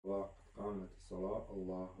salah.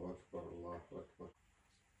 Allahu Akbar, Allahu Akbar.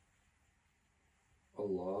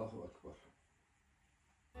 Allahu Akbar.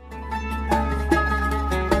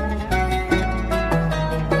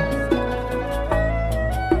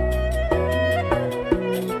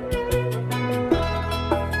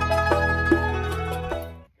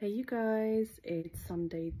 Hey you guys, it's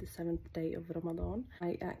Sunday the 7th day of Ramadan.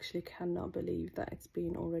 I actually cannot believe that it's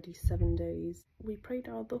been already 7 days. We prayed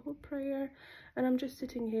our Jummah prayer and I'm just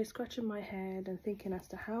sitting here scratching my head and thinking as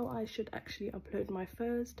to how I should actually upload my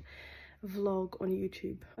first vlog on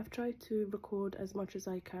YouTube. I've tried to record as much as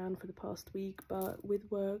I can for the past week, but with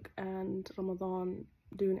work and Ramadan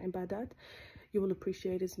doing Ebadah, you will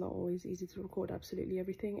appreciate it's not always easy to record absolutely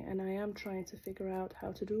everything, and I am trying to figure out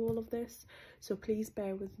how to do all of this, so please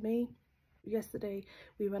bear with me. Yesterday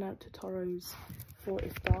we went out to Toro's for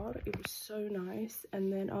Iftar. It was so nice,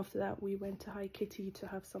 and then after that we went to High Kitty to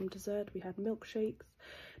have some dessert. We had milkshakes.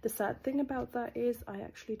 The sad thing about that is I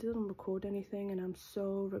actually didn't record anything and I'm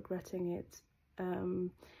so regretting it.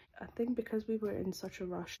 I think because we were in such a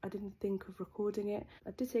rush, I didn't think of recording it.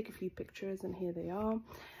 I did take a few pictures and here they are.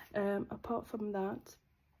 Apart from that,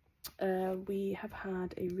 we have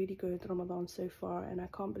had a really good Ramadan so far, and I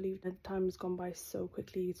can't believe the time has gone by so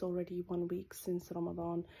quickly. It's already 1 week since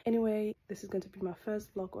Ramadan. Anyway, this is going to be my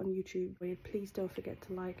first vlog on YouTube. Please don't forget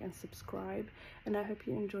to like and subscribe, and I hope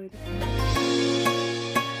you enjoy this.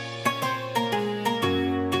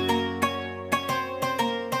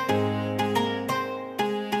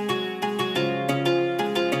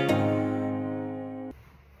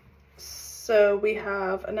 So we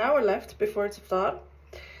have an hour left before it's Iftar.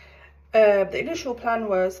 The initial plan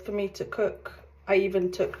was for me to cook. I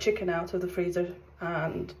even took chicken out of the freezer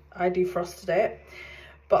and I defrosted it.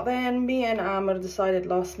 But then me and Amr decided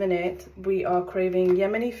last minute we are craving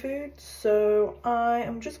Yemeni food. So I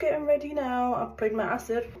am just getting ready now. I've prayed my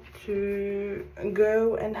asr to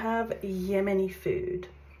go and have Yemeni food.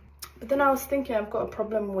 But then I was thinking I've got a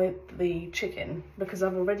problem with the chicken because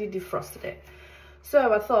I've already defrosted it.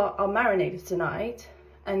 So I thought I'll marinate it tonight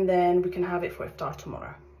and then we can have it for Iftar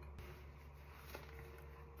tomorrow.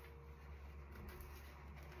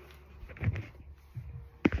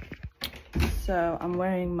 So I'm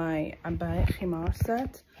wearing my Abaya Khimar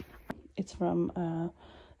set. It's from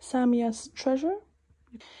Samia's Treasure.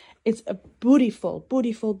 It's a beautiful,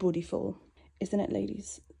 isn't it,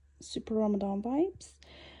 ladies? Super Ramadan vibes.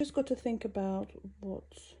 Just got to think about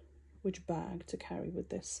which bag to carry with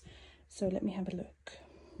this. So let me have a look.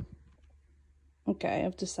 Okay,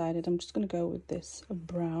 I've decided I'm just going to go with this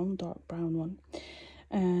brown, dark brown one.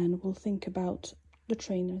 And we'll think about the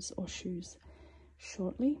trainers or shoes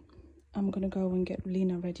shortly. I'm going to go and get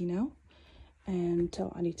Lena ready now. And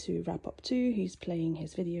tell Ali to wrap up too. He's playing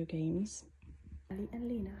his video games. Ali and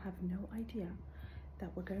Lena have no idea that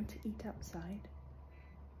we're going to eat outside.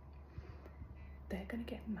 They're going to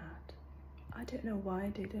get mad. I don't know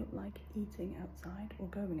why they don't like eating outside or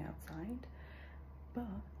going outside, but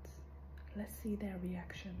let's see their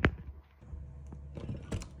reaction.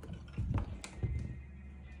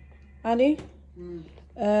 Ali,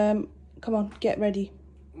 come on, get ready.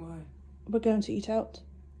 Why? We're going to eat out.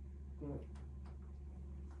 What?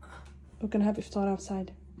 We're going to have Iftar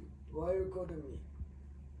outside. Why are you calling me?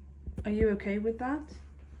 Are you okay with that?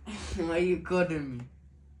 Why are you calling me?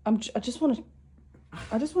 I just want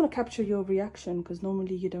to capture your reaction because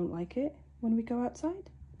normally you don't like it when we go outside.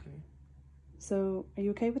 Okay. So, are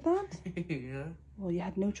you okay with that? Yeah. Well, you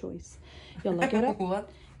had no choice. Yalla, get up. What?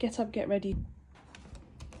 Get up, get ready.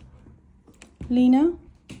 Lena,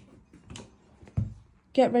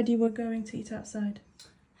 get ready. We're going to eat outside.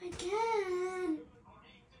 I can.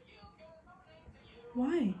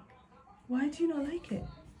 Why? Why do you not like it?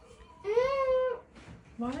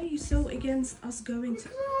 Why are you so against us going to...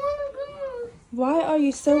 Why are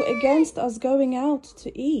you so against us going out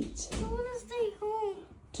to eat? I want to stay home.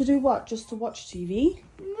 To do what? Just to watch TV?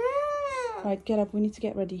 No. Right, get up. We need to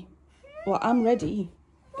get ready. Well, I'm ready,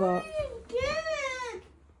 but...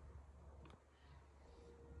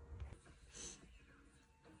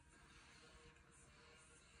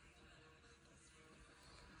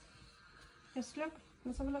 Yes, look.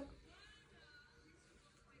 Let's have a look.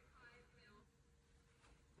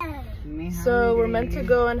 So we're meant to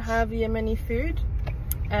go and have Yemeni food,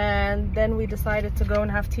 and then we decided to go and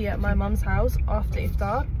have tea at my mum's house after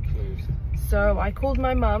Iftar. So I called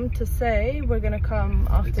my mum to say we're gonna come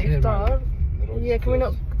after Iftar. Yeah, can we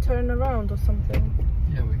not turn around or something?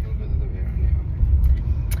 Yeah, we can go to the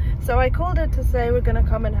way. So I called her to say we're gonna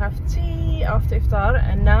come and have tea after Iftar,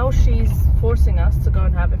 and now she's forcing us to go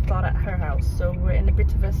and have Iftar at her house. So we're in a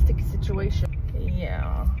bit of a sticky situation.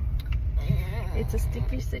 Yeah. It's a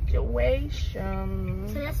sticky situation.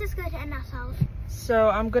 So let's just go to Anna's house. So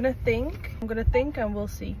I'm gonna think and we'll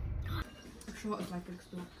see.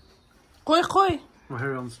 Qoy qoy. ما هي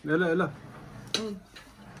رمز لا لا لا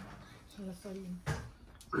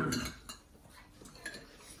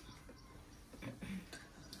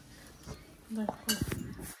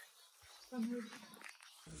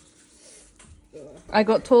I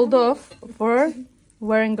got told off for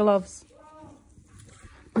wearing gloves.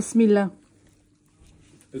 Bismillah.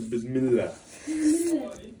 بسم الله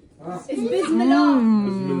It's Bismillah.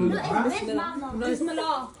 No, it's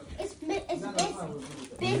Bismillah. It's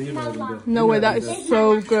Bismillah. No way, that is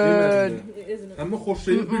so good. اما خوش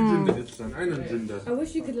شيء بالجندة اتسان عين الجندة I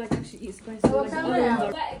wish you could like actually eat spicy.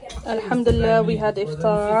 Alhamdulillah, we had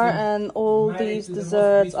iftar and all these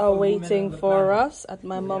desserts are waiting for us at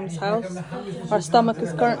my mom's house. Our stomach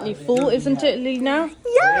is currently full, isn't it, Lina?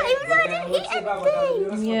 Yeah, even though I didn't eat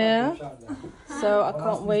anything. Yeah. So I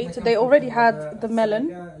can't wait. They already had the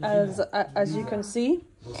melon, as you can see.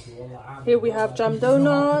 Here we have jam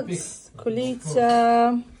donuts,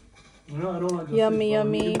 kulita, yummy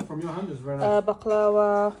yummy,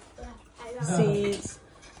 baklava, seeds,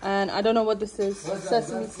 and I don't know what this is,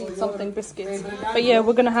 sesame seed something, biscuits. But yeah,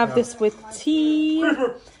 we're gonna have this with tea.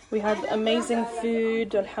 We had amazing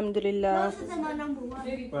food, alhamdulillah. This is my number one.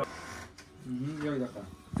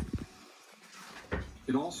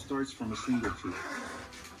 It all starts from a single truth.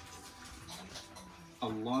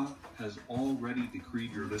 Allah has already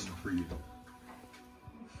decreed your risk for you.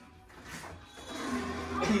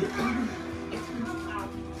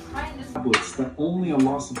 Tablets that only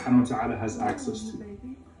Allah subhanahu wa ta'ala has access to.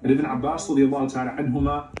 And Ibn Abbas radiallahu ta'ala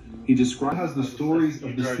anhuma, he describes the stories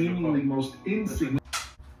of the seemingly most insignificant.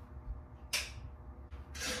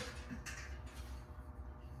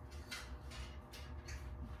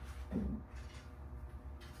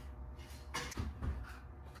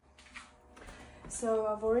 So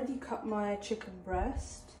I've already cut my chicken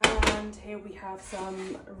breast, and here we have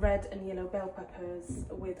some red and yellow bell peppers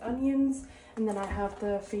with onions, and then I have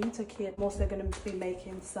the fajita kit. I'm also going to be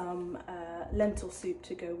making some lentil soup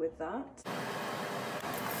to go with that.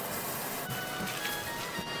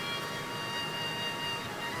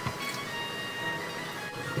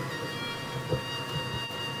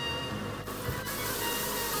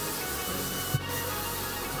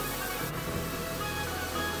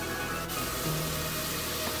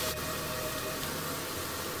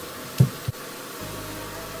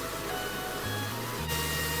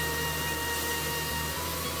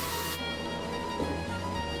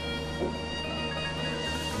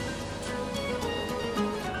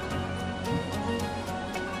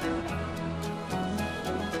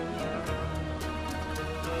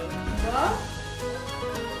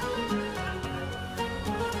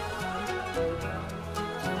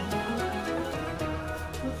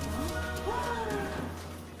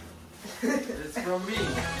 It's from me.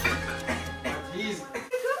 He's.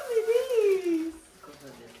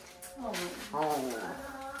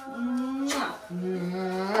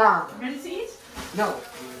 Ready to eat? No.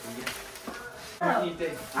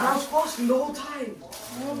 Eating. I was fasting the whole time.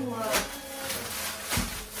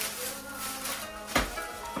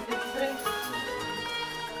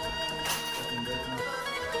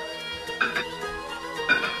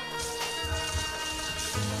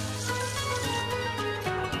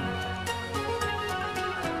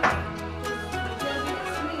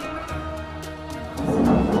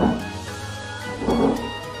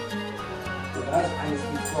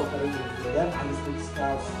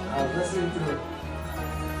 I was listening to it.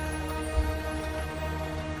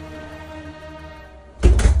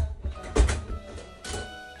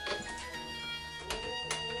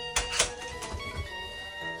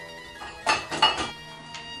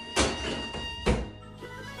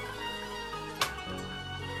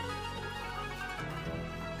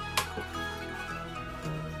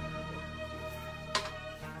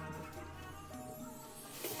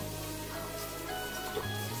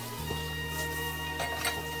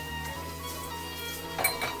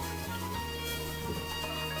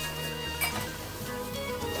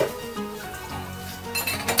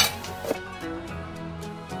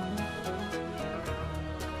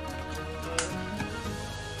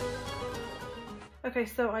 Okay,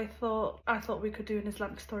 so I thought we could do an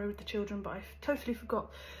Islamic story with the children, but I totally forgot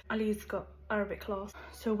Ali's got Arabic class,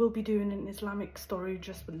 so we'll be doing an Islamic story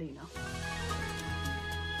just with Lena.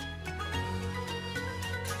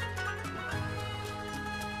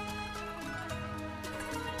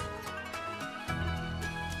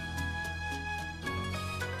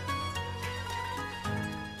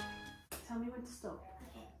 Tell me when to stop.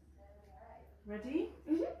 Ready?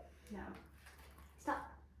 Mhm. Now. Stop.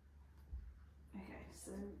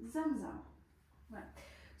 Zamzam. Right.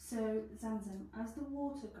 So Zamzam, as the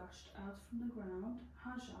water gushed out from the ground,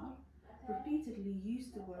 Hajar repeatedly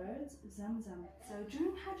used the words Zamzam. So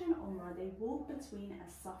during Hajj and Umrah, they walk between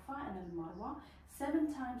As-Safa and Al-Marwa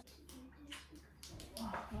 7 times.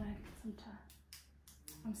 Oh, I want to get some time.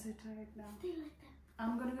 I'm so tired now.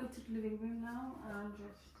 I'm gonna go to the living room now and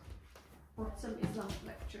just watch some Islamic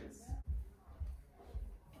lectures.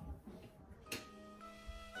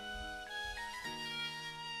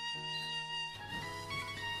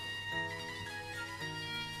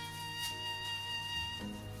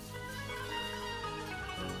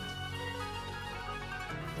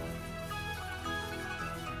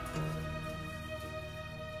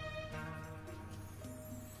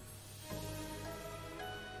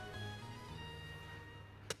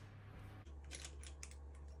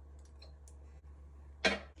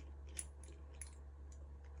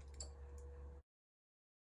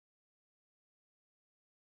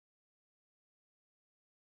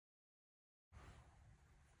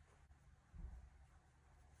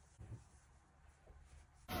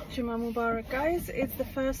 Jummah Mubarak, guys. It's the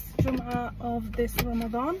first Jummah of this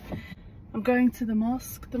Ramadan. I'm going to the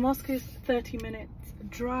mosque. The mosque is 30 minutes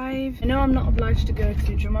drive. I know I'm not obliged to go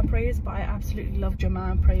to Jummah prayers, but I absolutely love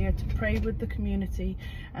Jummah prayer, to pray with the community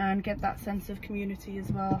and get that sense of community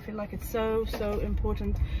as well. I feel like it's so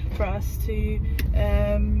important for us to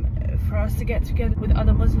get together with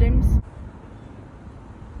other Muslims.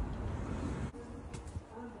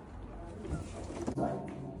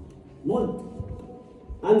 Wood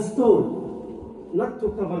and stone, not to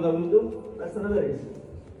cover the window. That's another issue.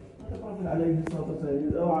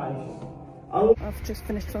 I've just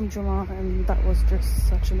finished from Jummah and that was just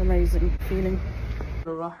such an amazing feeling.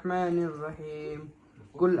 الرحمن الرحيم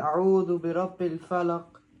قل أعوذ برب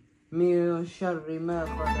الفلق من شر ما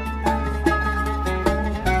خلق